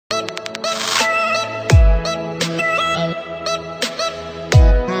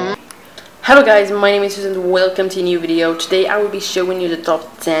Hello guys, my name is Susan and welcome to a new video. Today I will be showing you the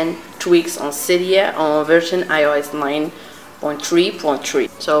top 10 tweaks on CYDIA on version iOS 9.3.3.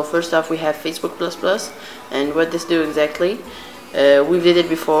 So first off we have Facebook++, and what this do exactly. We did it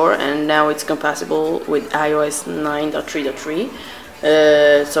before and now it's compatible with iOS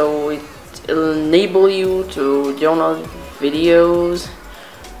 9.3.3. So it will enable you to download videos.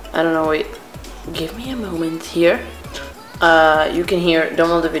 I don't know, wait, give me a moment here. You can here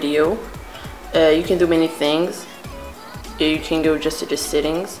download the video. You can do many things. You can go just to the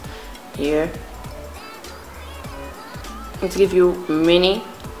settings here. It gives you many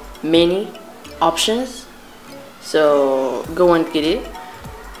options. So go and get it.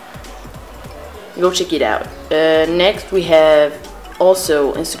 Go check it out. Next we have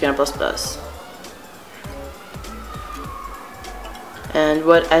also Instagram++. And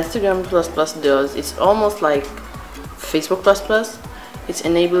what Instagram++ does, it's almost like Facebook++. It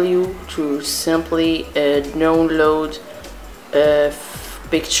enables you to simply download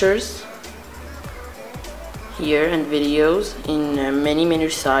pictures here and videos in many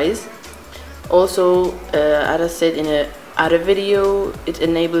size. Also, as I said in a other video, it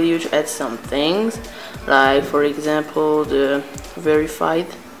enables you to add some things, like for example the verified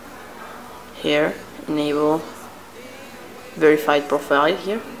here, enable verified profile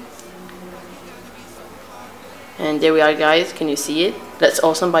here. And there we are guys, can you see it? That's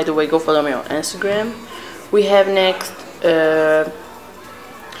awesome. By the way, go follow me on Instagram. We have next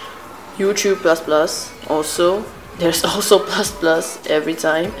YouTube++. Also there's also plus every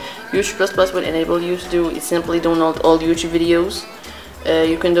time. YouTube++ will enable you to do is simply download all YouTube videos.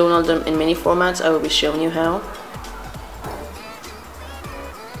 You can download them in many formats. I will be showing you how.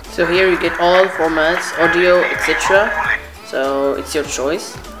 So here you get all formats, audio, etc. So it's your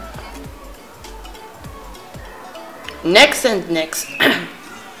choice. Next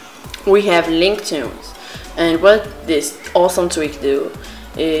we have linktunes, and what this awesome tweak do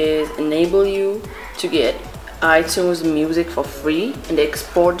is enable you to get iTunes music for free and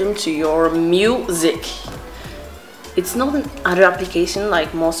export them to your music. It's not an other application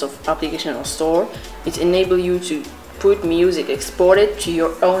like most of application or store. It enable you to put music, export it to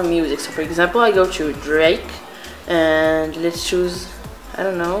your own music. So for example, I go to Drake and let's choose, I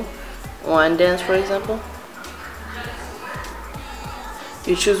don't know, one dance for example.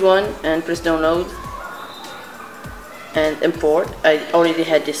 You choose one and press download and import. I already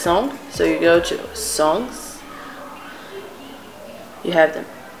had this song, so you go to songs, you have them.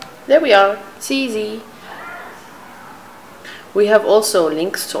 There we are, it's easy. We have also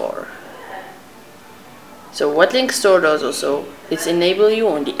linkstore. So what linkstore does also, it's enable you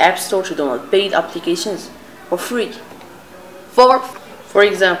on the App Store to download paid applications for free. For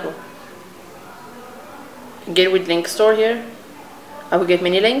example, get with linkstore here. I will get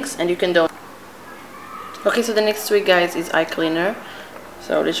many links and you can download. Okay, so the next tweak guys is Icleaner.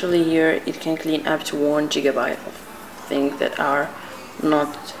 So literally here it can clean up to 1 GB of things that are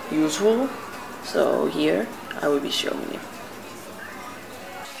not useful. So here I will be showing you.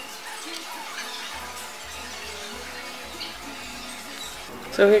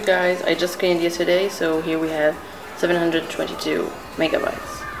 So here guys, I just cleaned yesterday, so here we have 722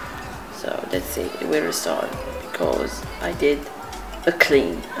 megabytes. So let's see, it will restart because I did a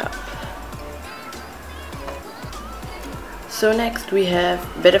clean up. So next we have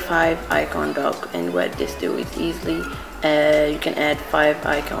Betterfiveicondock, and what this do is easily you can add 5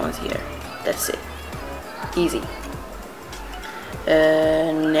 icons here. That's it, easy.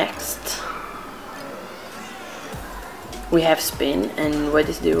 Next we have spin, and what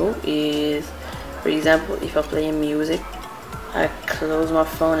this do is, for example, if I play music, I close my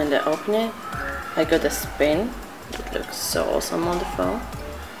phone and I open it, I got a spin. It looks so awesome on the phone.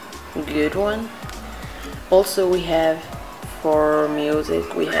 Good one. Also we have for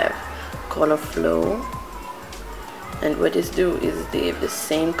music we have colorflow, and what this do is they have the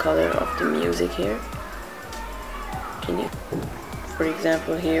same color of the music here. Can you, for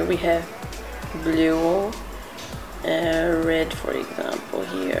example, here we have blue, red for example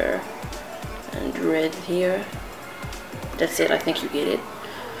here, and red here. That's it, I think you get it.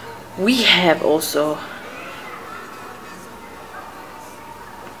 We have also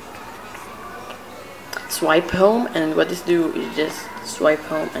swipe home, and what this do is just swipe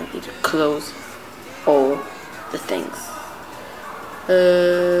home and it close all the things.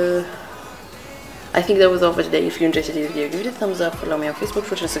 I think that was all for today. If you enjoyed today's video, give it a thumbs up, follow me on Facebook,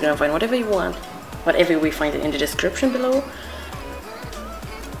 Twitter, Instagram, find whatever you want, whatever we find it in the description below.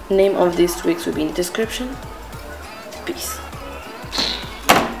 Name of these tweaks will be in the description. Peace.